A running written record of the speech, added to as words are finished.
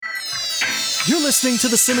You're listening to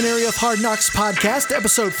the Seminary of Hard Knocks podcast,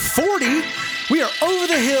 episode 40. We are over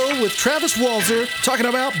the hill with Travis Walser talking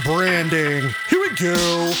about branding. Here we go.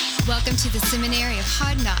 Welcome to the Seminary of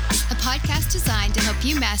Hard Knocks, a podcast designed to help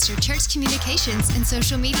you master church communications and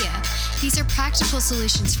social media. These are practical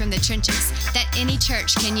solutions from the trenches that any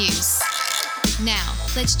church can use. Now,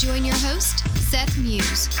 let's join your host, Seth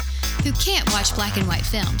Muse, who can't watch black and white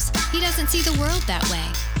films. He doesn't see the world that way.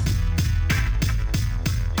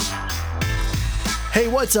 Hey,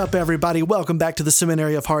 what's up, everybody? Welcome back to the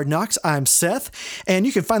Seminary of Hard Knocks. I'm Seth, and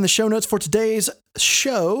you can find the show notes for today's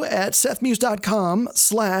show at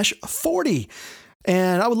sethmuse.com/40.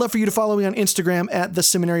 And I would love for you to follow me on Instagram at the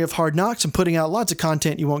Seminary of Hard Knocks. I'm putting out lots of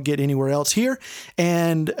content you won't get anywhere else here.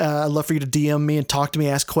 And I'd love for you to DM me and talk to me,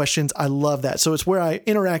 ask questions. I love that. So it's where I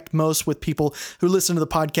interact most with people who listen to the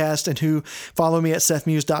podcast and who follow me at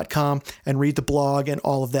sethmuse.com and read the blog and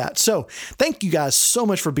all of that. So thank you guys so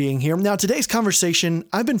much for being here. Now, today's conversation,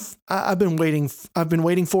 I've been waiting for, I've been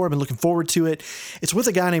looking forward to it. It's with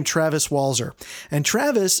a guy named Travis Walser. And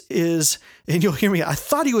Travis is, and you'll hear me, I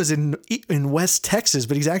thought he was in West Texas,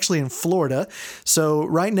 but he's actually in Florida. So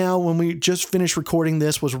right now, when we just finished recording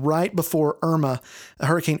this, was right before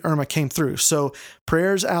Hurricane Irma came through. So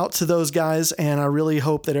prayers out to those guys, and I really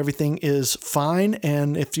hope that everything is fine.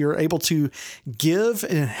 And if you're able to give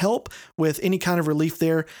and help with any kind of relief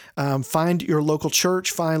there, find your local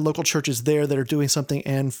church, find local churches there that are doing something,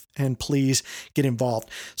 and please get involved.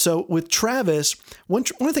 So with Travis, one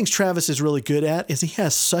of the things Travis is really good at is he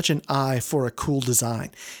has such an eye for a cool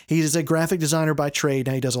design. He is a graphic designer by trade.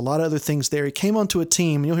 Now he does a lot of other things there. He came onto a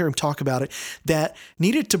team, and you'll hear him talk about it, that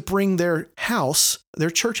needed to bring their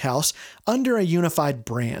church house under a unified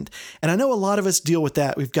brand. And I know a lot of us deal with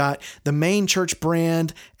that. We've got the main church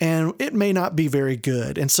brand, and it may not be very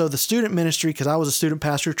good. And so the student ministry, because I was a student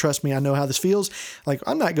pastor, trust me, I know how this feels. Like,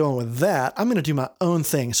 I'm not going with that. I'm going to do my own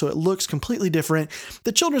thing. So it looks completely different.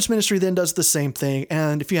 The children's ministry then does the same thing.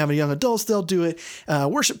 And if you have a young adults, they'll do it.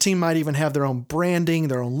 Worship team might even have their own branding,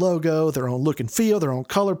 their own logo, their own look and feel, their own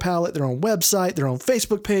color palette, their own website, their own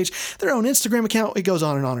Facebook page, their own Instagram account. It goes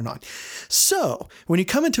on and on and on. So when you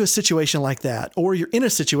come into a situation like that, or you're in a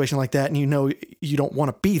situation like that and you know you don't want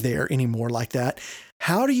to be there anymore like that,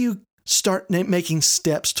 how do you start making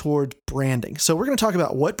steps toward branding? So we're going to talk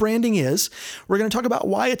about what branding is. We're going to talk about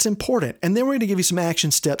why it's important. And then we're going to give you some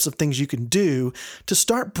action steps of things you can do to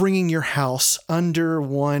start bringing your house under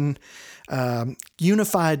one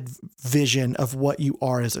unified vision of what you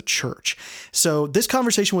are as a church. So this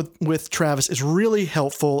conversation with Travis is really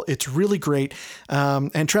helpful. It's really great.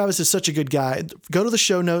 And Travis is such a good guy. Go to the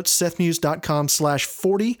show notes,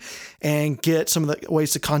 sethmuse.com/40, and get some of the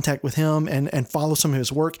ways to contact with him and follow some of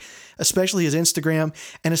his work, especially his Instagram,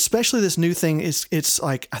 and especially this new thing it's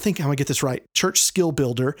like, I think I'm gonna get this right, Church Skill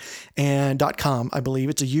Builder and .com, I believe.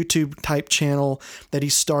 It's a YouTube type channel that he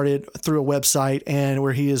started through a website, and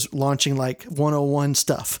where he is launching like 101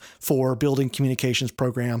 stuff for building communications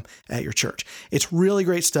program at your church. It's really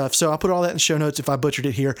great stuff. So I'll put all that in the show notes if I butchered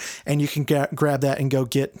it here, and you can grab that and go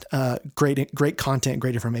get great content,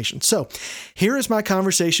 great information. So here is my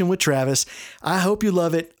conversation with Travis. I hope you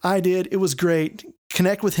love it. I did. It was great.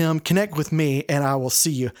 Connect with him, connect with me, and I will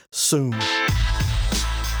see you soon.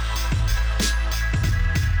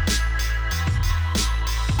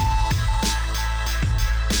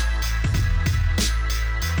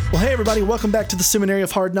 Well, hey, everybody. Welcome back to the Seminary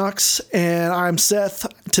of Hard Knocks, and I'm Seth.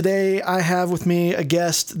 Today, I have with me a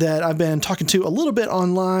guest that I've been talking to a little bit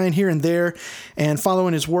online here and there and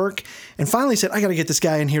following his work, and finally said, I got to get this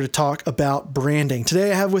guy in here to talk about branding.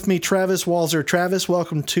 Today, I have with me Travis Walser. Travis,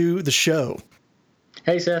 welcome to the show.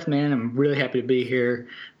 Hey, Seth, man, I'm really happy to be here.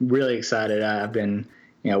 I'm really excited. I've been,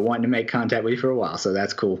 wanting to make contact with you for a while, so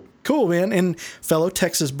that's cool. Cool, man. And fellow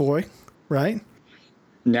Texas boy, right?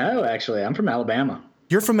 No, actually, I'm from Alabama.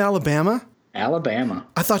 You're from Alabama? Alabama.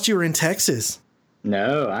 I thought you were in Texas.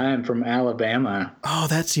 No, I am from Alabama. Oh,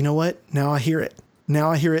 you know what? Now I hear it.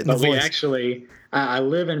 Now I hear it in the voice. But we actually, I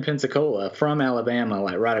live in Pensacola from Alabama,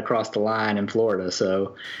 like right across the line in Florida.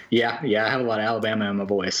 So, yeah, I have a lot of Alabama in my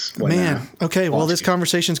voice. Man, okay. Well, this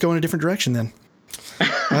conversation's going a different direction then.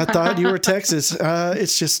 I thought you were Texas.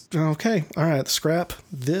 It's just, okay. All right, scrap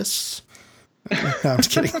this. No, I'm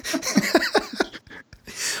just kidding.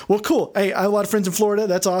 Well, cool. Hey, I have a lot of friends in Florida.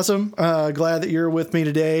 That's awesome. Glad that you're with me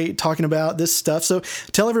today talking about this stuff. So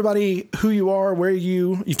tell everybody who you are,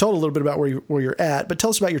 you've told a little bit about where you're at, but tell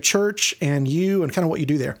us about your church and you and kind of what you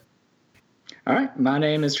do there. All right. My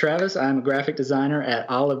name is Travis. I'm a graphic designer at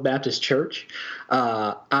Olive Baptist Church.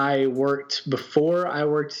 Before I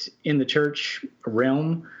worked in the church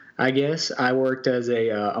realm, I guess. I worked as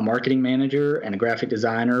a marketing manager and a graphic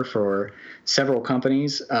designer for several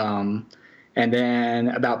companies. And then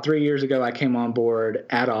about 3 years ago, I came on board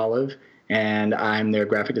at Olive, and I'm their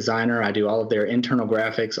graphic designer. I do all of their internal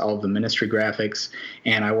graphics, all of the ministry graphics,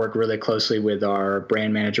 and I work really closely with our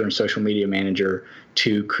brand manager and social media manager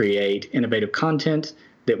to create innovative content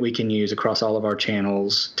that we can use across all of our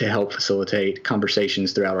channels to help facilitate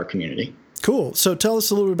conversations throughout our community. Cool. So tell us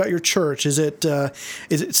a little bit about your church. Is it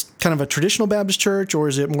kind of a traditional Baptist church, or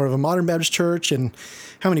is it more of a modern Baptist church? And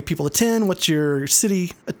how many people attend? What's your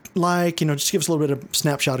city like? Just give us a little bit of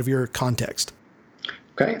snapshot of your context.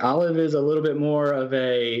 Okay. Olive is a little bit more of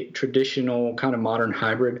a traditional kind of modern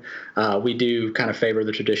hybrid. We do kind of favor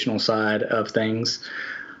the traditional side of things.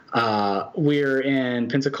 We're in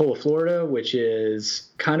Pensacola, Florida, which is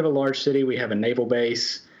kind of a large city. We have a naval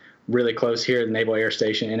base really close here, the Naval Air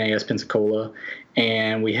Station, NAS Pensacola,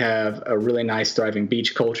 and we have a really nice, thriving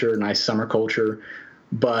beach culture, nice summer culture.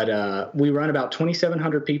 But we run about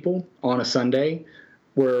 2,700 people on a Sunday.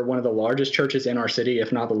 We're one of the largest churches in our city,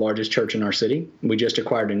 if not the largest church in our city. We just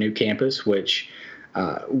acquired a new campus, which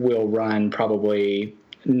will run probably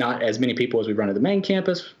not as many people as we run at the main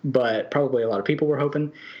campus, but probably a lot of people, we're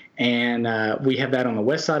hoping. And we have that on the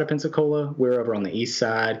west side of Pensacola. We're over on the east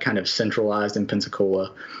side, kind of centralized in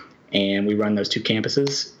Pensacola. And we run those two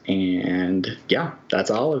campuses. And yeah, that's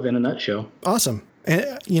Olive in a nutshell. Awesome.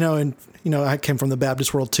 And I came from the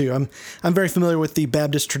Baptist world too. I'm very familiar with the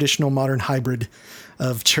Baptist traditional modern hybrid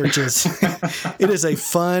of churches. It is a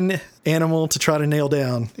fun animal to try to nail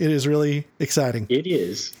down. It is really exciting. It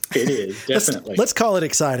is definitely. Let's call it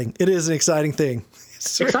exciting. It is an exciting thing.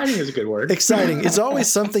 Exciting is a good word. Exciting. It's always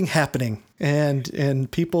something happening, and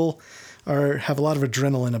people have a lot of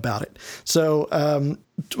adrenaline about it. So,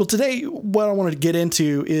 well, today what I wanted to get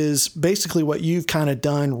into is basically what you've kind of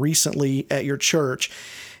done recently at your church.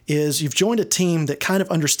 Is you've joined a team that kind of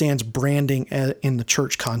understands branding in the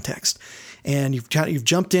church context. And you've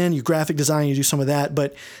jumped in, you graphic design, you do some of that,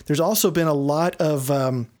 but there's also been a lot of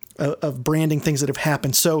branding things that have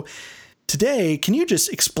happened. So today, can you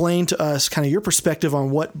just explain to us kind of your perspective on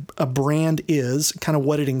what a brand is, kind of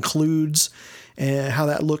what it includes, and how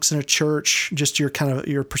that looks in a church, just your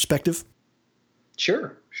perspective?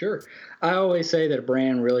 Sure. I always say that a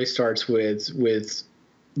brand really starts with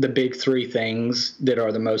the big three things that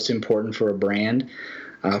are the most important for a brand.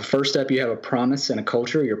 First up, you have a promise and a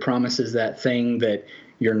culture. Your promise is that thing that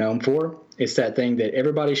you're known for. It's that thing that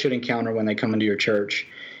everybody should encounter when they come into your church.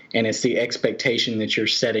 And it's the expectation that you're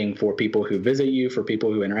setting for people who visit you, for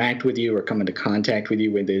people who interact with you or come into contact with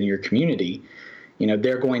you within your community.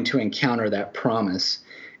 They're going to encounter that promise.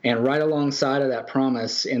 And right alongside of that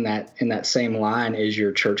promise in that same line is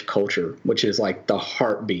your church culture, which is like the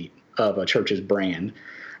heartbeat of a church's brand.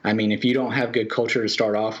 I mean, if you don't have good culture to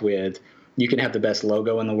start off with, you can have the best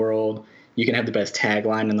logo in the world, you can have the best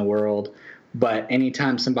tagline in the world, but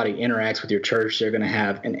anytime somebody interacts with your church, they're going to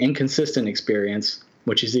have an inconsistent experience,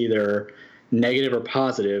 which is either negative or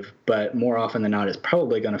positive, but more often than not, it's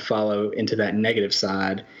probably going to follow into that negative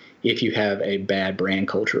side if you have a bad brand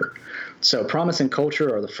culture. So promise and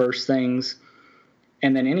culture are the first things.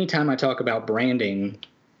 And then anytime I talk about branding,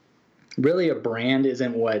 really a brand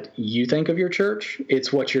isn't what you think of your church.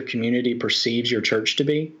 It's what your community perceives your church to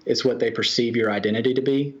be. It's what they perceive your identity to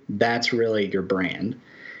be. That's really your brand.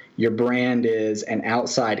 Your brand is an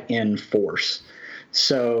outside-in force.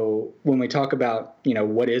 So when we talk about,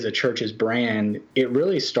 what is a church's brand, it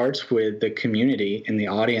really starts with the community and the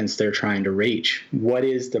audience they're trying to reach. What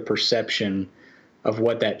is the perception of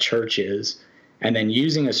what that church is? And then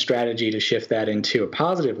using a strategy to shift that into a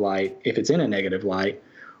positive light, if it's in a negative light,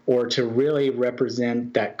 or to really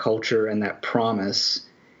represent that culture and that promise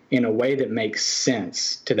in a way that makes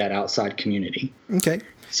sense to that outside community. Okay.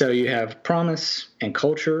 So you have promise and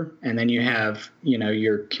culture, and then you have,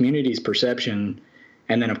 your community's perception.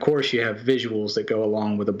 And then, of course, you have visuals that go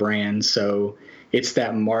along with a brand. So it's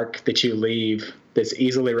that mark that you leave that's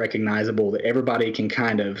easily recognizable that everybody can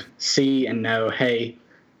kind of see and know, hey,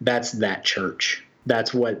 that's that church.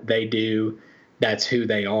 That's what they do. That's who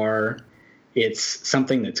they are. It's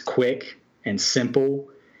something that's quick and simple,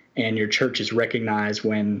 and your church is recognized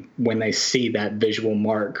when they see that visual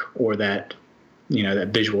mark or that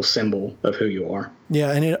visual symbol of who you are.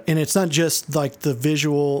 Yeah, and it's not just like the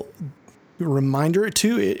visual reminder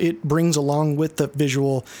too. It brings along with the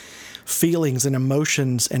visual feelings and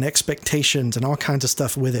emotions and expectations and all kinds of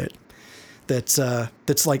stuff with it. That's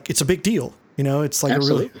like it's a big deal. It's like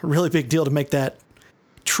Absolutely. A really big deal to make that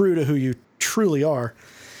true to who you truly are.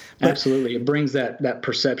 Absolutely. It brings that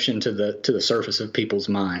perception to the surface of people's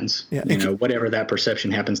minds. Yeah, whatever that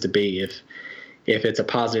perception happens to be. if it's a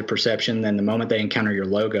positive perception, then the moment they encounter your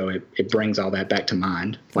logo, it brings all that back to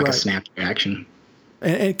mind, like a snap reaction.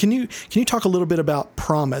 And can you talk a little bit about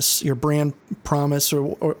promise, your brand promise,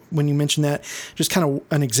 or when you mention that, just kind of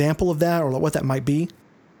an example of that or what that might be?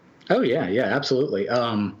 Oh yeah, absolutely.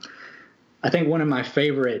 I think one of my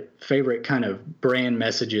favorite kind of brand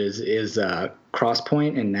messages is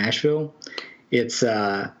Crosspoint in Nashville. It's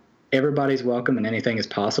everybody's welcome and anything is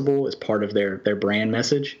possible is part of their brand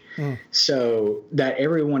message. So that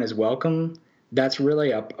everyone is welcome, that's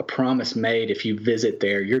really a promise made. If you visit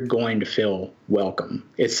there, you're going to feel welcome.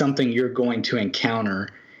 It's something you're going to encounter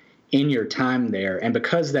in your time there. And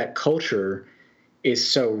because that culture is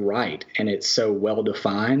so right and it's so well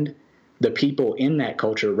defined, the people in that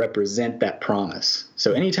culture represent that promise.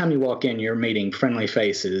 So anytime you walk in, you're meeting friendly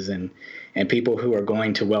faces and people who are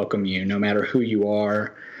going to welcome you, no matter who you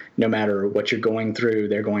are, no matter what you're going through,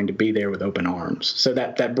 they're going to be there with open arms. So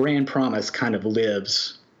that brand promise kind of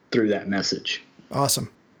lives through that message.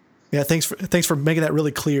 Awesome. Yeah, thanks for making that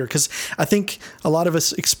really clear, because I think a lot of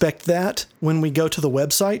us expect that when we go to the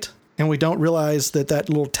website and we don't realize that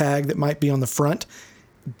little tag that might be on the front,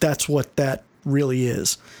 that's what that really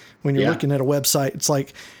is. When you're looking at a website, it's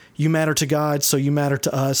like, you matter to God, so you matter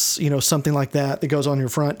to us, something like that goes on your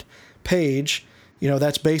front page.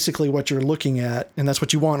 That's basically what you're looking at, and that's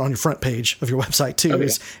what you want on your front page of your website too,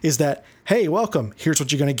 is that, hey, welcome, here's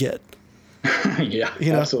what you're going to get.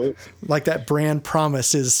 Absolutely. Like that brand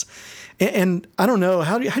promise is, and I don't know,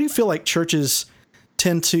 how do you feel like churches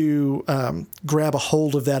tend to grab a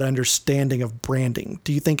hold of that understanding of branding?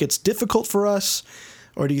 Do you think it's difficult for us,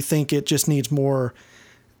 or do you think it just needs more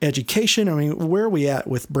education? I mean, where are we at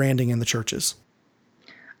with branding in the churches?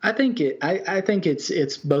 I think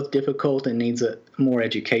it's both difficult and needs more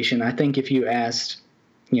education. I think if you asked,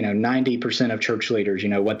 90% of church leaders,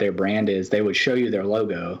 what their brand is, they would show you their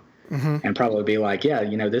logo and probably be like, yeah,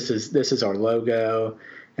 this is our logo,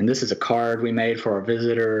 and this is a card we made for our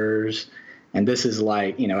visitors, and this is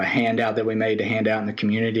like, a handout that we made to hand out in the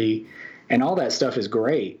community, and all that stuff is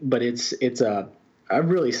great, but it's I'd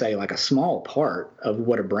really say like a small part of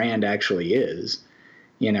what a brand actually is.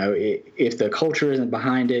 If the culture isn't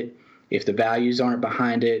behind it, if the values aren't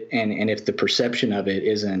behind it, and if the perception of it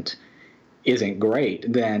isn't great,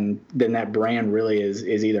 then that brand really is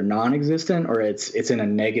either non-existent or it's in a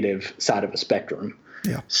negative side of a spectrum.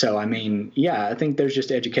 Yeah. So I think there's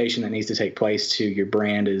just education that needs to take place to your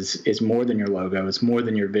brand is more than your logo, it's more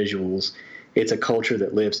than your visuals. It's a culture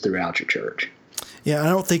that lives throughout your church. Yeah, I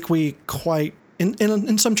don't think we quite.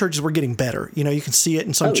 In some churches, we're getting better. You can see it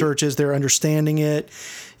in some churches. They're understanding it,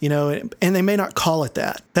 and they may not call it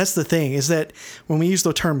that. That's the thing, is that when we use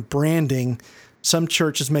the term branding, some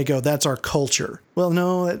churches may go, that's our culture. Well,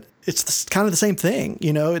 no, it's kind of the same thing.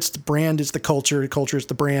 It's the brand, it's the culture is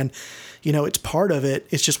the brand. It's part of it.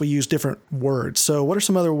 It's just we use different words. So what are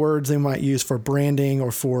some other words they might use for branding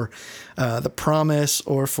or for the promise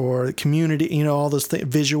or for the community, all those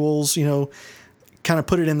visuals, kind of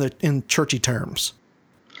put it in churchy terms?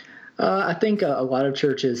 I think a lot of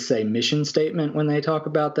churches say mission statement when they talk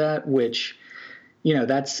about that, which,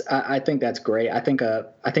 I think that's great. I think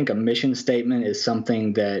a mission statement is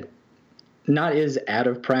something that not is out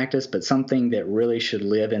of practice, but something that really should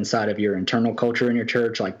live inside of your internal culture in your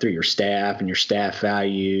church, like through your staff and your staff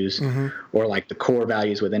values, or like the core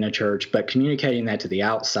values within a church. But communicating that to the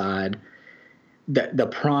outside, the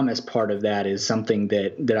promise part of that is something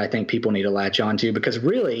that I think people need to latch onto, because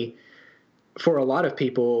really, for a lot of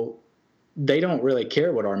people, they don't really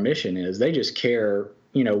care what our mission is. They just care,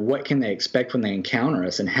 what can they expect when they encounter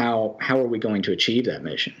us, and how are we going to achieve that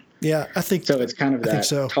mission? Yeah, I think so. It's kind of that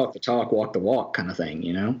talk the talk, walk the walk kind of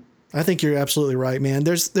thing, I think you're absolutely right, man.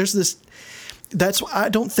 There's this. That's I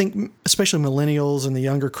don't think, especially millennials and the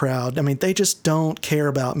younger crowd. I mean, they just don't care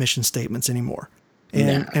about mission statements anymore.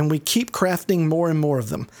 And we keep crafting more and more of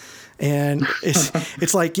them. And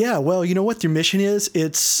it's like, yeah, well, you know what your mission is?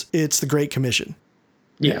 It's the Great Commission.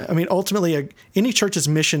 Yeah. I mean, ultimately, any church's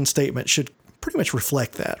mission statement should pretty much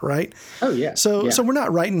reflect that, right? Oh, yeah. So we're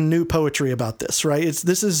not writing new poetry about this, right?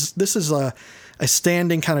 This is a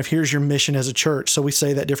standing kind of, here's your mission as a church. So we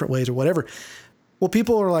say that different ways or whatever. Well,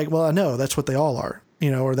 people are like, well, I know that's what they all are,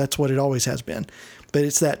 or that's what it always has been. But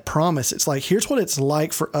it's that promise. It's like, here's what it's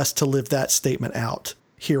like for us to live that statement out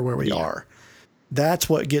here where we are. That's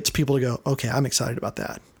what gets people to go, okay, I'm excited about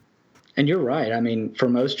that. And you're right. I mean, for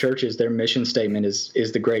most churches, their mission statement is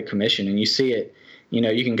the Great Commission. And you see it,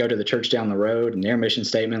 you can go to the church down the road and their mission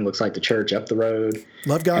statement looks like the church up the road.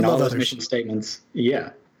 Love God, and love all those others. Mission statements.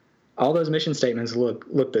 Yeah. All those mission statements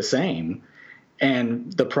look the same.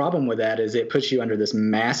 And the problem with that is it puts you under this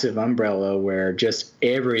massive umbrella where just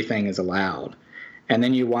everything is allowed. And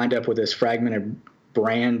then you wind up with this fragmented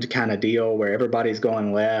brand kind of deal where everybody's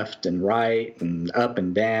going left and right and up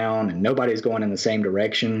and down, and nobody's going in the same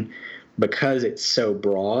direction because it's so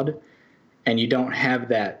broad. And you don't have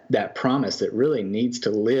that promise that really needs to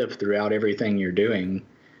live throughout everything you're doing,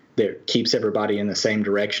 that keeps everybody in the same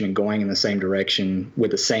direction and going in the same direction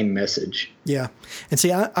with the same message. Yeah. And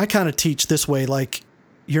see, I kind of teach this way, like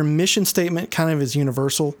your mission statement kind of is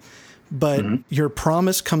universal, but your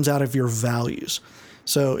promise comes out of your values.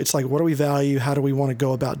 So it's like, what do we value? How do we want to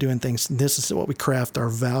go about doing things? This is what we craft our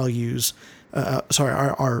values,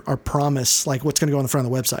 our promise, like what's going to go on the front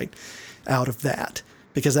of the website out of that,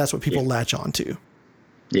 because that's what people latch on to.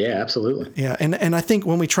 Yeah, absolutely. Yeah. And I think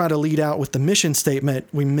when we try to lead out with the mission statement,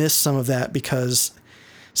 we miss some of that because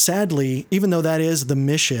sadly, even though that is the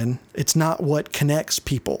mission, it's not what connects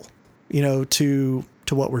people, to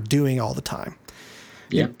what we're doing all the time.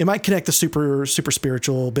 Yeah. It might connect the super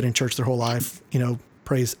spiritual, been in church their whole life,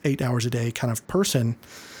 prays 8 hours a day kind of person.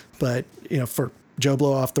 But, for Joe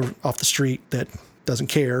Blow off the street that doesn't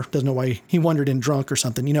care, doesn't know why he wandered in drunk or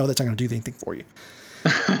something, that's not going to do anything for you.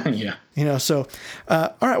 Yeah. So,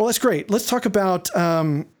 all right, well, that's great. Let's talk about,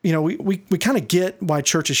 we kind of get why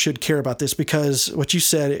churches should care about this, because what you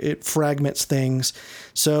said, it fragments things.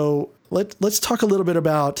 So let's talk a little bit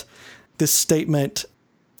about this statement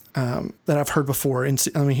that I've heard before, and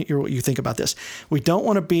let me hear what you think about this. We don't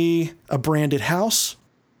want to be a branded house.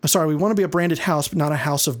 We want to be a branded house, but not a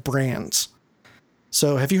house of brands.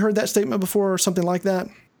 So have you heard that statement before or something like that?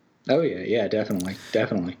 Oh, yeah. Yeah, definitely.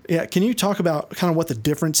 Yeah. Can you talk about kind of what the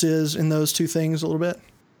difference is in those two things a little bit?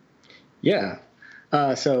 Yeah.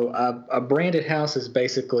 So a branded house is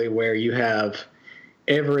basically where you have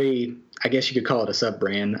I guess you could call it a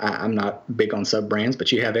sub-brand. I'm not big on sub-brands,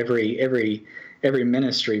 but you have every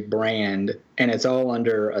ministry brand, and it's all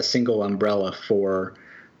under a single umbrella for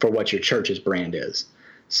what your church's brand is.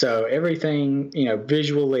 So everything,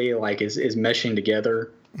 visually is meshing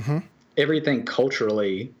together. Mm-hmm. Everything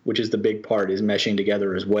culturally, which is the big part, is meshing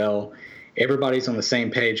together as well. Everybody's on the same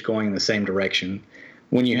page, going in the same direction.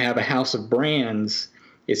 When you have a house of brands,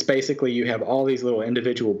 it's basically you have all these little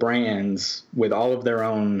individual brands with all of their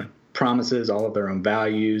own promises, all of their own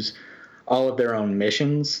values, all of their own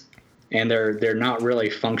missions, and they're not really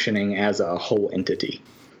functioning as a whole entity.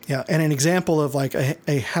 Yeah, and an example of like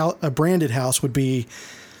a branded house would be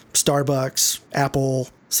Starbucks, Apple,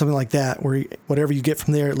 something like that, where whatever you get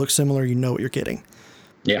from there, it looks similar. You know what you're getting.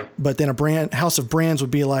 Yeah. But then a house of brands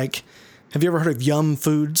would be like, have you ever heard of Yum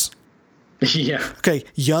Foods? Yeah. Okay,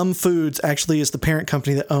 Yum Foods actually is the parent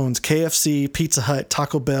company that owns KFC, Pizza Hut,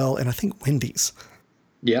 Taco Bell, and I think Wendy's.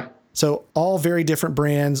 Yeah. So all very different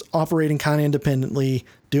brands operating kind of independently,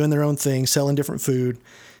 doing their own thing, selling different food.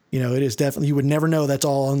 It is definitely, you would never know that's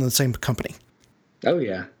all on the same company. Oh,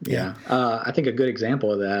 yeah. Yeah. I think a good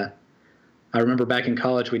example of that, I remember back in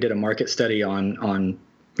college, we did a market study on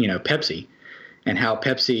Pepsi and how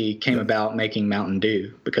Pepsi came about making Mountain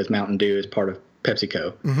Dew, because Mountain Dew is part of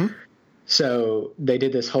PepsiCo. Mm-hmm. So they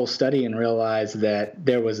did this whole study and realized that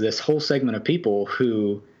there was this whole segment of people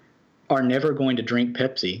who are never going to drink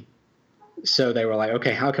Pepsi. So they were like,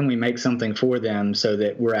 okay, how can we make something for them so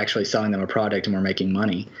that we're actually selling them a product and we're making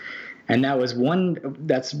money? And that's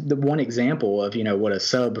the one example of, what a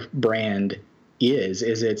sub brand is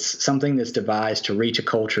it's something that's devised to reach a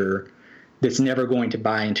culture that's never going to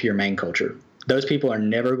buy into your main culture. Those people are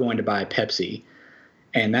never going to buy Pepsi.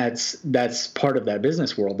 And that's part of that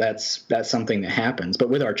business world. That's something that happens. But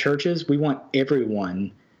with our churches, we want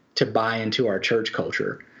everyone to buy into our church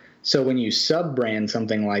culture. So when you sub-brand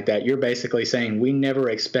something like that, you're basically saying we never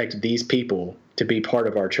expect these people to be part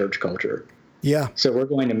of our church culture. Yeah. So we're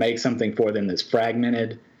going to make something for them that's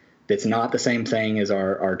fragmented, that's not the same thing as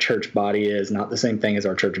our church body is, not the same thing as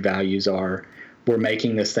our church values are. We're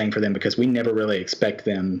making this thing for them because we never really expect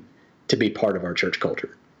them to be part of our church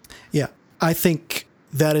culture. Yeah. I think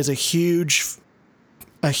that is a huge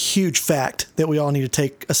fact that we all need to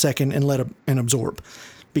take a second and absorb,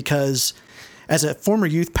 because as a former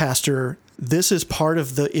youth pastor, this is part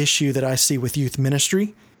of the issue that I see with youth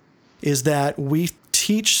ministry, is that we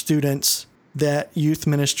teach students that youth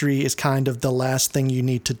ministry is kind of the last thing you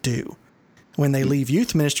need to do. When they leave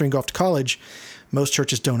youth ministry and go off to college, most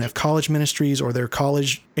churches don't have college ministries, or their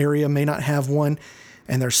college area may not have one,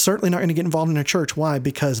 and they're certainly not going to get involved in a church. Why?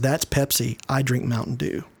 Because that's Pepsi. I drink Mountain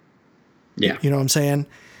Dew. Yeah. You know what I'm saying?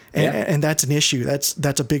 And that's an issue.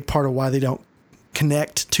 That's a big part of why they don't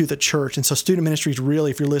connect to the church. And so student ministries,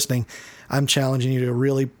 really, if you're listening, I'm challenging you to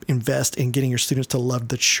really invest in getting your students to love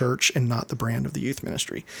the church and not the brand of the youth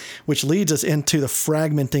ministry, which leads us into the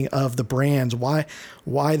fragmenting of the brands.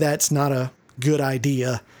 Why that's not a good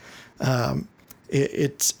idea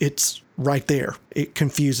it's right there. It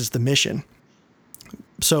confuses the mission.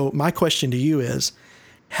 So my question to you is,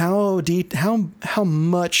 how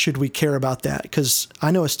much should we care about that? Because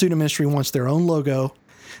I know a student ministry wants their own logo.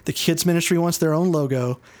 The kids ministry wants their own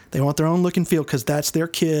logo. They want their own look and feel because that's their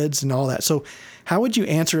kids and all that. So how would you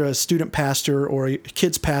answer a student pastor or a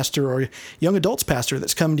kids pastor or a young adults pastor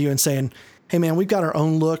that's coming to you and saying, hey man, we've got our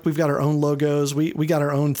own look. We've got our own logos. We got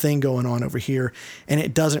our own thing going on over here. And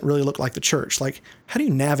it doesn't really look like the church. Like, how do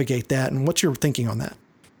you navigate that? And what's your thinking on that?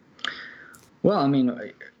 Well, I mean,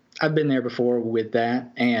 I've been there before with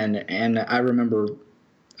that. And I remember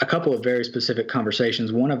a couple of very specific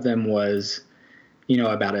conversations. One of them was,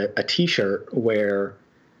 about a T-shirt where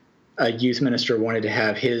a youth minister wanted to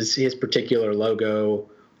have his particular logo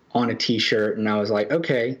on a T-shirt. And I was like,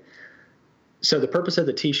 okay, so the purpose of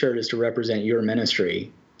the T-shirt is to represent your ministry.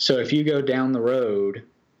 So if you go down the road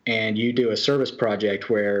and you do a service project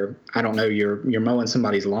where, I don't know, you're mowing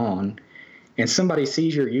somebody's lawn and somebody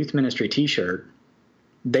sees your youth ministry T-shirt,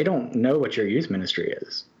 they don't know what your youth ministry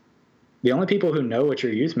is. The only people who know what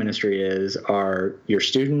your youth ministry is are your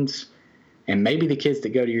students and maybe the kids that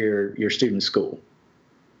go to your student school.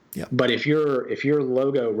 Yeah. But if your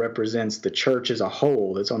logo represents the church as a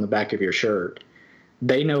whole that's on the back of your shirt,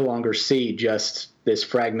 they no longer see just this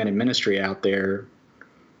fragmented ministry out there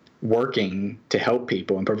working to help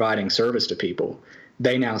people and providing service to people.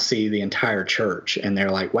 They now see the entire church and they're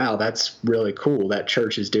like, wow, that's really cool. That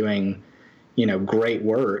church is doing, great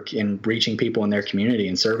work in reaching people in their community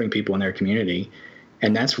and serving people in their community.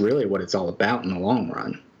 And that's really what it's all about in the long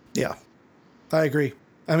run. Yeah, I agree.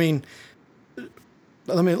 I mean,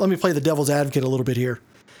 let me play the devil's advocate a little bit here.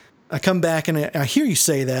 I come back and I hear you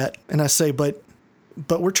say that, and I say, but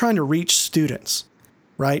we're trying to reach students,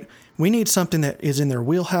 right? We need something that is in their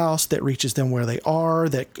wheelhouse, that reaches them where they are,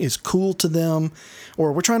 that is cool to them,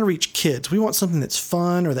 or we're trying to reach kids. We want something that's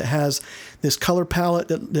fun or that has this color palette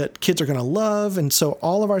that kids are going to love. And so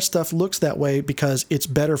all of our stuff looks that way because it's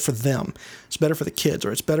better for them. It's better for the kids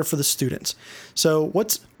or it's better for the students. So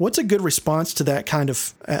what's a good response to that kind of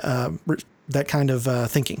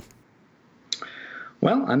thinking?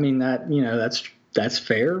 Well, I mean, that's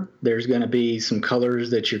fair. There's going to be some colors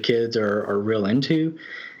that your kids are real into,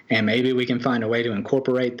 and maybe we can find a way to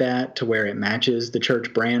incorporate that to where it matches the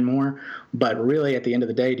church brand more. But really, at the end of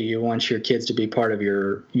the day, do you want your kids to be part of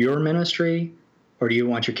your ministry, or do you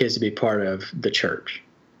want your kids to be part of the church?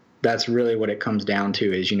 That's really what it comes down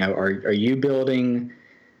to is, are you building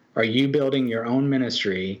your own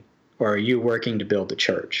ministry, or are you working to build the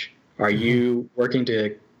church? Are you working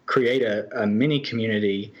to create a mini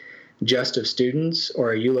community just of students, or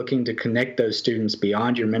are you looking to connect those students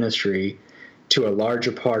beyond your ministry to a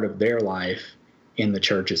larger part of their life in the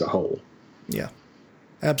church as a whole? Yeah,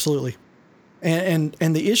 absolutely. And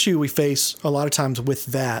the issue we face a lot of times with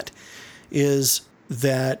that is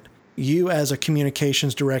that you as a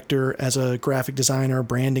communications director, as a graphic designer,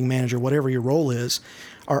 branding manager, whatever your role is,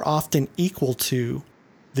 are often equal to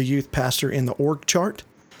the youth pastor in the org chart,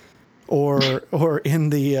 or in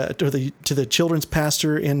to the children's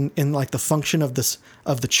pastor in like the function of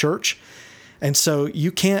the church. And so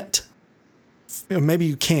you can't, maybe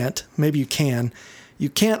you can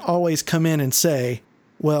always come in and say,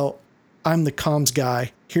 well, I'm the comms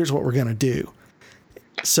guy. Here's what we're going to do.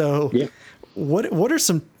 So yeah. What are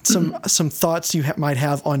some thoughts you might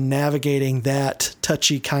have on navigating that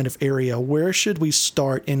touchy kind of area? Where should we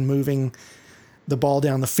start in moving the ball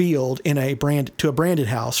down the field to a branded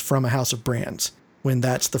house from a house of brands when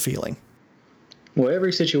that's the feeling? Well,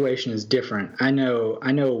 every situation is different. I know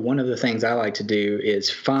one of the things I like to do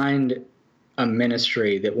is find a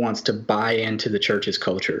ministry that wants to buy into the church's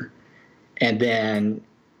culture, and then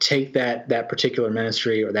take that particular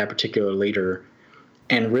ministry or that particular leader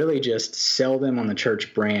and really just sell them on the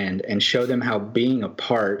church brand and show them how being a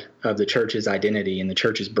part of the church's identity and the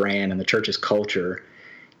church's brand and the church's culture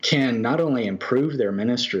can not only improve their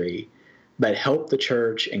ministry, but help the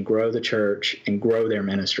church and grow their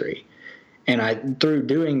ministry. And through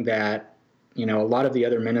doing that, a lot of the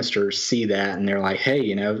other ministers see that and they're like,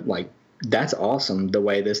 hey, that's awesome the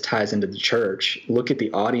way this ties into the church. Look at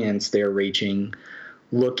the audience they're reaching.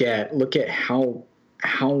 Look at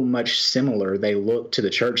how much similar they look to the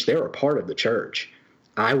church. They're a part of the church.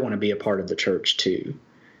 I want to be a part of the church too.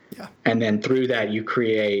 Yeah. And then through that, you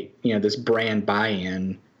create, this brand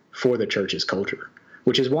buy-in for the church's culture,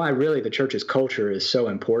 which is why really the church's culture is so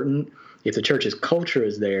important. If the church's culture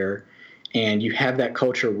is there and you have that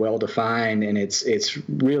culture well defined and it's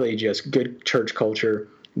really just good church culture,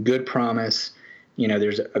 good promise,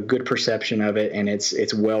 there's a good perception of it and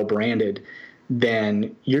it's well branded,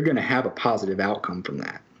 then you're going to have a positive outcome from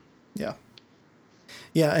that. Yeah.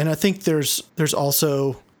 Yeah, and I think there's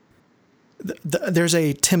also there's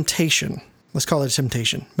a temptation. Let's call it a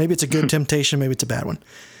temptation. Maybe it's a good temptation, maybe it's a bad one.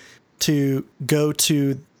 To go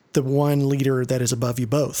to the one leader that is above you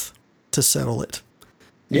both to settle it.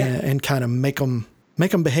 Yeah. And kind of make them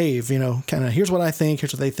behave, kind of, here's what I think,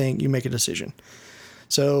 here's what they think, you make a decision.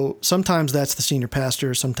 So sometimes that's the senior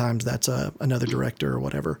pastor, sometimes that's another director or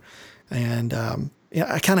whatever. And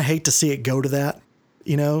I kind of hate to see it go to that.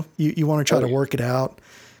 You want to try to work it out.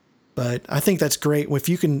 But I think that's great if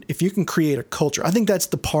you can create a culture. I think that's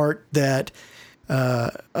the part that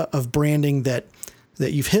of branding that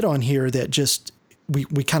you've hit on here that just we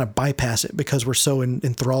kind of bypass it because we're so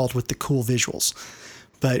enthralled with the cool visuals.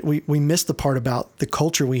 But we miss the part about the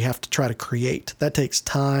culture we have to try to create. That takes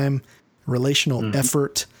time, relational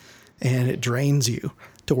effort, and it drains you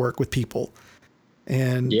to work with people.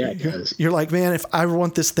 And yeah, it does. You're like, man, if I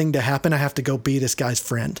want this thing to happen, I have to go be this guy's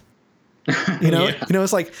friend.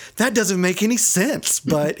 It's like, that doesn't make any sense,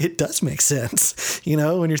 but it does make sense,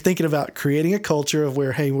 when you're thinking about creating a culture of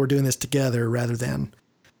where, hey, we're doing this together rather than,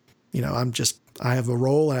 I have a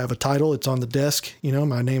role, I have a title, it's on the desk,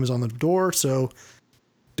 my name is on the door. So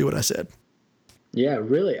do what I said. Yeah,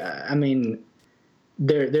 really. I mean,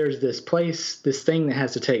 there's this thing that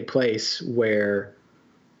has to take place where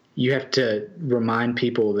you have to remind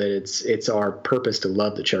people that it's our purpose to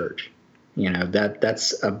love the church.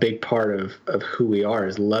 That's a big part of who we are,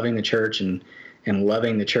 is loving the church and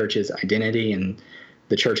loving the church's identity and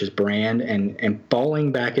the church's brand and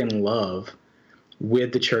falling back in love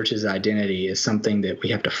with the church's identity is something that we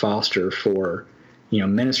have to foster for,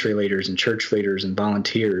 ministry leaders and church leaders and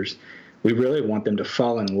volunteers. We really want them to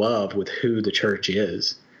fall in love with who the church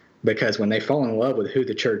is, because when they fall in love with who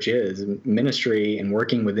the church is, ministry and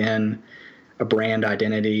working within a brand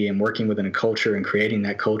identity and working within a culture and creating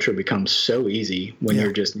that culture becomes so easy when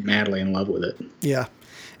you're just madly in love with it. Yeah.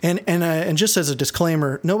 And just as a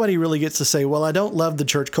disclaimer, nobody really gets to say, well, I don't love the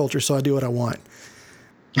church culture, so I do what I want.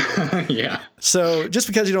 Yeah. So just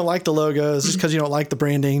because you don't like the logos, just because you don't like the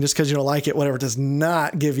branding, just because you don't like it, whatever, does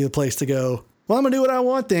not give you the place to go, well, I'm going to do what I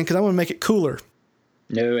want then because I want to make it cooler.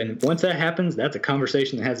 No, and once that happens, that's a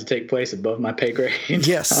conversation that has to take place above my pay grade.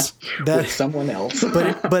 Yes. With someone else.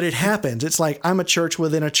 but it happens. It's like, I'm a church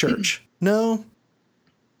within a church. No.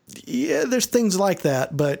 Yeah, there's things like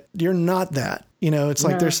that, but you're not that. It's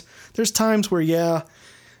like there's times where,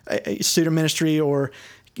 a student ministry or,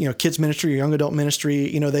 kids ministry or young adult ministry,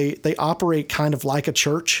 they operate kind of like a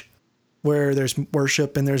church where there's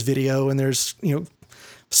worship and there's video and there's,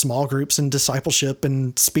 small groups and discipleship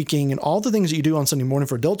and speaking and all the things that you do on Sunday morning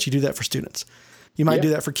for adults, you do that for students. You might do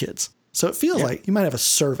that for kids. So it feels like you might have a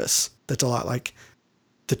service that's a lot like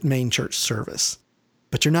the main church service,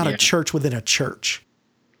 but you're not a church within a church.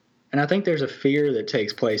 And I think there's a fear that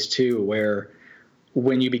takes place too, where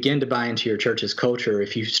when you begin to buy into your church's culture,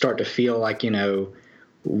 if you start to feel like,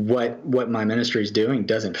 what my ministry is doing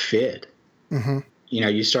doesn't fit,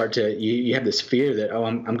 you start to, you have this fear that,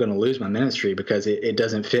 I'm going to lose my ministry because it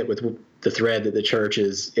doesn't fit with the thread that the church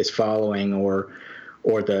is following or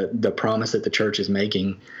the promise that the church is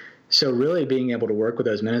making. So really being able to work with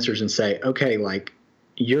those ministers and say, okay, like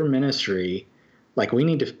your ministry, like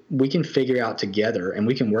we can figure out together and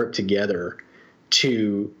we can work together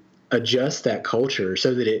to adjust that culture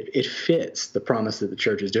so that it fits the promise that the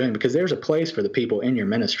church is doing, because there's a place for the people in your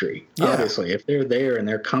ministry. Yeah. Obviously, if they're there and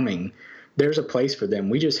they're coming, there's a place for them.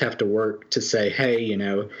 We just have to work to say, hey,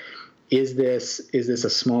 is this a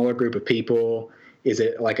smaller group of people? Is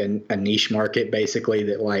it like a niche market basically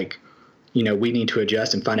that we need to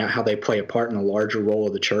adjust and find out how they play a part in a larger role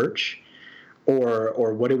of the church?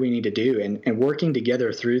 Or what do we need to do? And working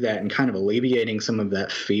together through that and kind of alleviating some of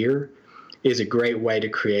that fear is a great way to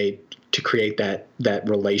create that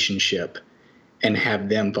relationship and have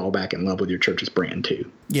them fall back in love with your church's brand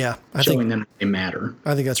too. Yeah. Showing them they matter.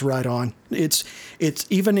 I think that's right on. It's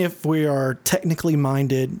even if we are technically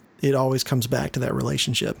minded, it always comes back to that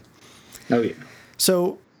relationship. Oh yeah.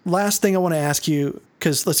 So last thing I want to ask you,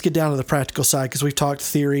 because let's get down to the practical side, because we've talked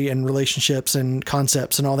theory and relationships and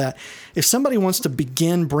concepts and all that. If somebody wants to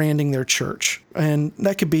begin branding their church, and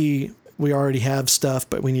that could be, we already have stuff,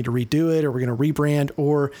 but we need to redo it, or we're going to rebrand,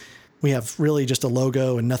 or we have really just a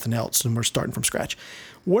logo and nothing else, and we're starting from scratch.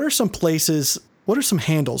 What are some places, what are some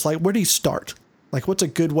handles? Like, where do you start? Like, what's a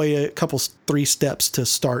good way, 3 steps to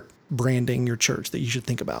start branding your church that you should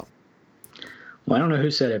think about? Well, I don't know who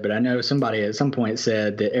said it, but I know somebody at some point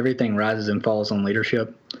said that everything rises and falls on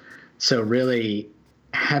leadership. So really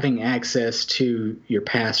having access to your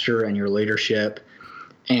pastor and your leadership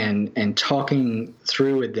and talking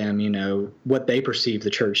through with them, what they perceive the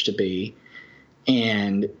church to be,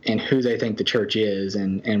 and who they think the church is,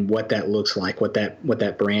 and what that looks like, what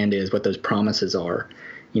that brand is, what those promises are.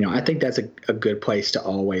 I think that's a good place to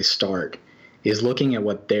always start, is looking at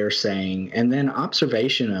what they're saying, and then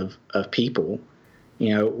observation of people.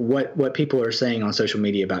 What people are saying on social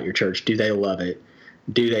media about your church. Do they love it?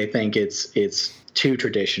 Do they think it's too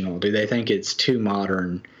traditional? Do they think it's too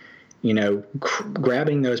modern?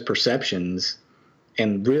 Grabbing those perceptions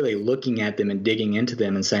and really looking at them and digging into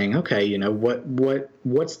them and saying, okay,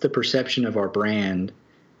 what's the perception of our brand,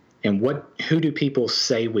 and who do people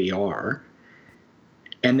say we are?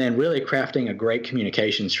 And then really crafting a great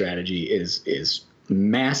communication strategy is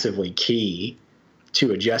massively key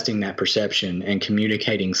to adjusting that perception and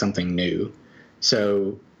communicating something new.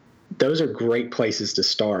 So those are great places to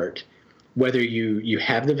start, whether you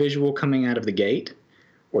have the visual coming out of the gate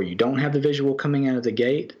or you don't have the visual coming out of the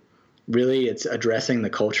gate. Really, it's addressing the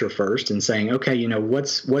culture first and saying, okay,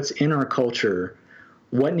 what's in our culture,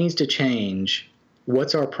 what needs to change,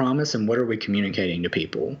 what's our promise, and what are we communicating to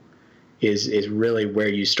people is really where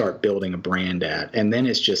you start building a brand at. And then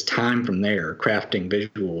it's just time from there, crafting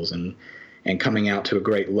visuals and coming out to a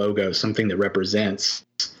great logo, something that represents,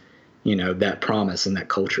 that promise and that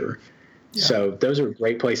culture. Yeah. So those are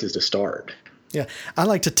great places to start. Yeah. I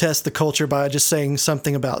like to test the culture by just saying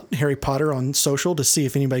something about Harry Potter on social to see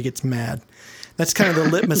if anybody gets mad. That's kind of the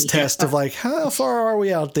litmus test of like, how far are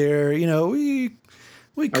we out there?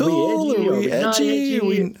 We cool? Are we edgy?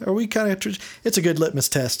 Are we kind of, it's a good litmus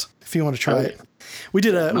test if you want to try it.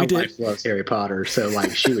 My wife loves Harry Potter, so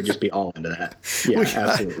like she would just be all into that. Yeah,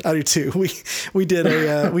 absolutely. I do too. We did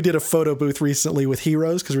a photo booth recently with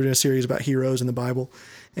heroes, because we're doing a series about heroes in the Bible.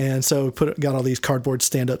 And so we got all these cardboard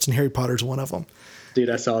stand-ups, and Harry Potter's one of them. Dude,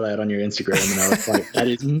 I saw that on your Instagram, and I was like, that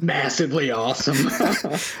is massively awesome.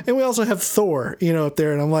 And we also have Thor, up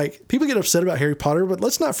there. And I'm like, people get upset about Harry Potter, but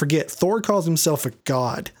let's not forget, Thor calls himself a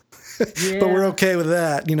god. Yeah. But we're okay with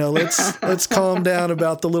that. Let's calm down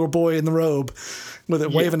about the little boy in the robe with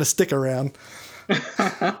it waving a stick around.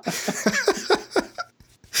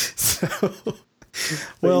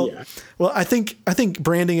 Well, I think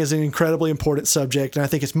branding is an incredibly important subject, and I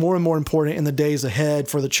think it's more and more important in the days ahead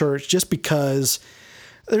for the church, just because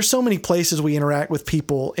there's so many places we interact with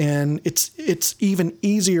people, and it's even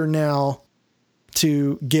easier now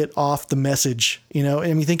to get off the message.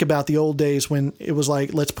 And you think about the old days when it was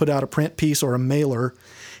like, let's put out a print piece or a mailer,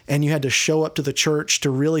 and you had to show up to the church to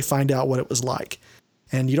really find out what it was like.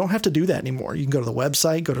 And you don't have to do that anymore. You can go to the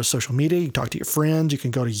website, go to social media, you can talk to your friends, you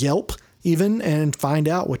can go to Yelp even and find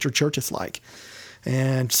out what your church is like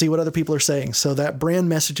and see what other people are saying. So that brand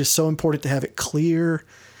message is so important, to have it clear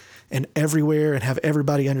and everywhere and have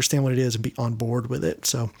everybody understand what it is and be on board with it.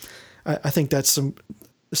 So I think that's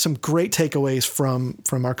some great takeaways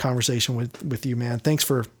from our conversation with you, man. Thanks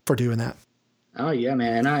for doing that. Oh yeah,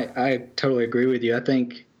 man. And I totally agree with you. I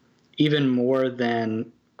think even more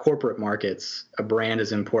than corporate markets, a brand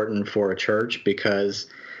is important for a church, because,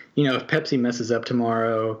 if Pepsi messes up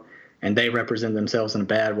tomorrow and they represent themselves in a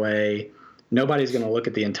bad way, nobody's going to look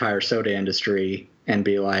at the entire soda industry and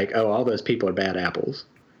be like, oh, all those people are bad apples.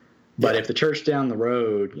 But if the church down the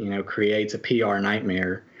road, creates a PR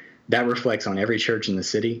nightmare, that reflects on every church in the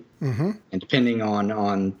city. Mm-hmm. And depending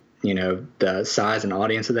on the size and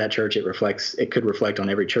audience of that church, it could reflect on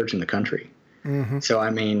every church in the country. Mm-hmm. So, I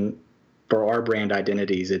mean, for our brand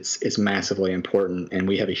identities, it's massively important, and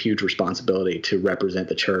we have a huge responsibility to represent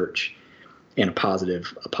the church in a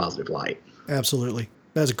positive light. Absolutely.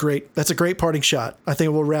 That's a great parting shot. I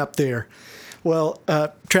think we'll wrap there. Well,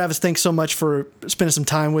 Travis, thanks so much for spending some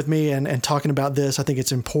time with me and talking about this. I think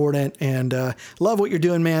it's important, and love what you're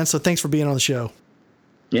doing, man. So thanks for being on the show.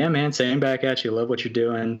 Yeah, man. Same back at you. Love what you're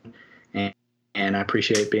doing, and I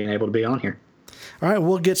appreciate being able to be on here. All right.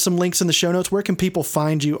 We'll get some links in the show notes. Where can people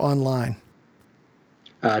find you online?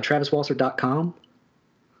 TravisWalser.com.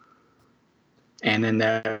 And then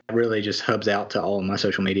that really just hubs out to all of my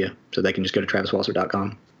social media, so they can just go to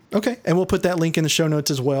TravisWalser.com. Okay. And we'll put that link in the show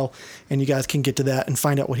notes as well, and you guys can get to that and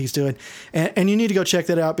find out what he's doing. And you need to go check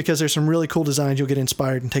that out, because there's some really cool designs. You'll get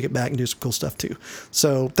inspired and take it back and do some cool stuff too.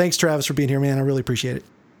 So thanks, Travis, for being here, man. I really appreciate it.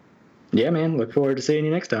 Yeah, man. Look forward to seeing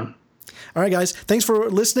you next time. All right, guys. Thanks for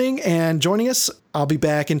listening and joining us. I'll be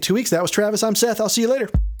back in 2 weeks. That was Travis. I'm Seth. I'll see you later.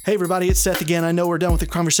 Hey everybody, it's Seth again. I know we're done with the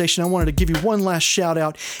conversation. I wanted to give you one last shout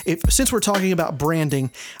out. Since we're talking about branding,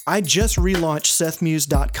 I just relaunched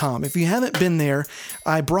SethMuse.com. If you haven't been there,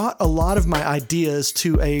 I brought a lot of my ideas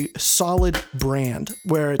to a solid brand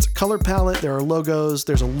where it's a color palette, there are logos,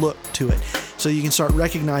 there's a look to it. So you can start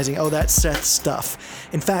recognizing, oh, that's Seth's stuff.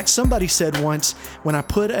 In fact, somebody said once, when I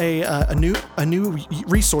put a new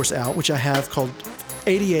resource out, which I have called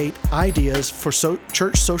 88 ideas for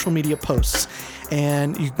church social media posts.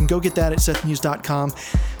 And you can go get that at SethMuse.com.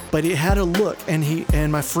 But it had a look,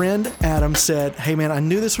 and my friend Adam said, "Hey man, I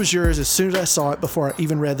knew this was yours as soon as I saw it before I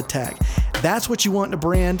even read the tag." That's what you want in a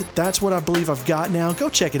brand. That's what I believe I've got now. Go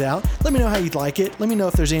check it out. Let me know how you like it. Let me know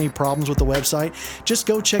if there's any problems with the website. Just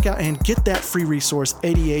go check out and get that free resource,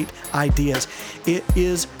 88 Ideas. It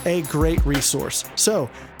is a great resource. So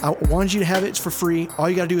I wanted you to have it for free. All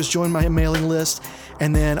you got to do is join my mailing list,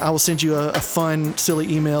 and then I will send you a fun,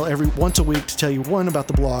 silly email once a week to tell you, 1, about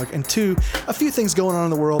the blog, and 2, a few things going on in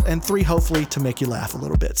the world, and 3, hopefully to make you laugh a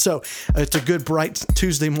little bit. So it's a good, bright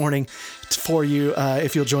Tuesday morning for you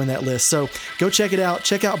if you'll join that list. So go check it out.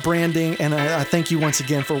 Check out branding, and I thank you once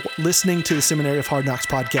again for listening to the Seminary of Hard Knocks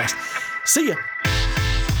podcast. See ya.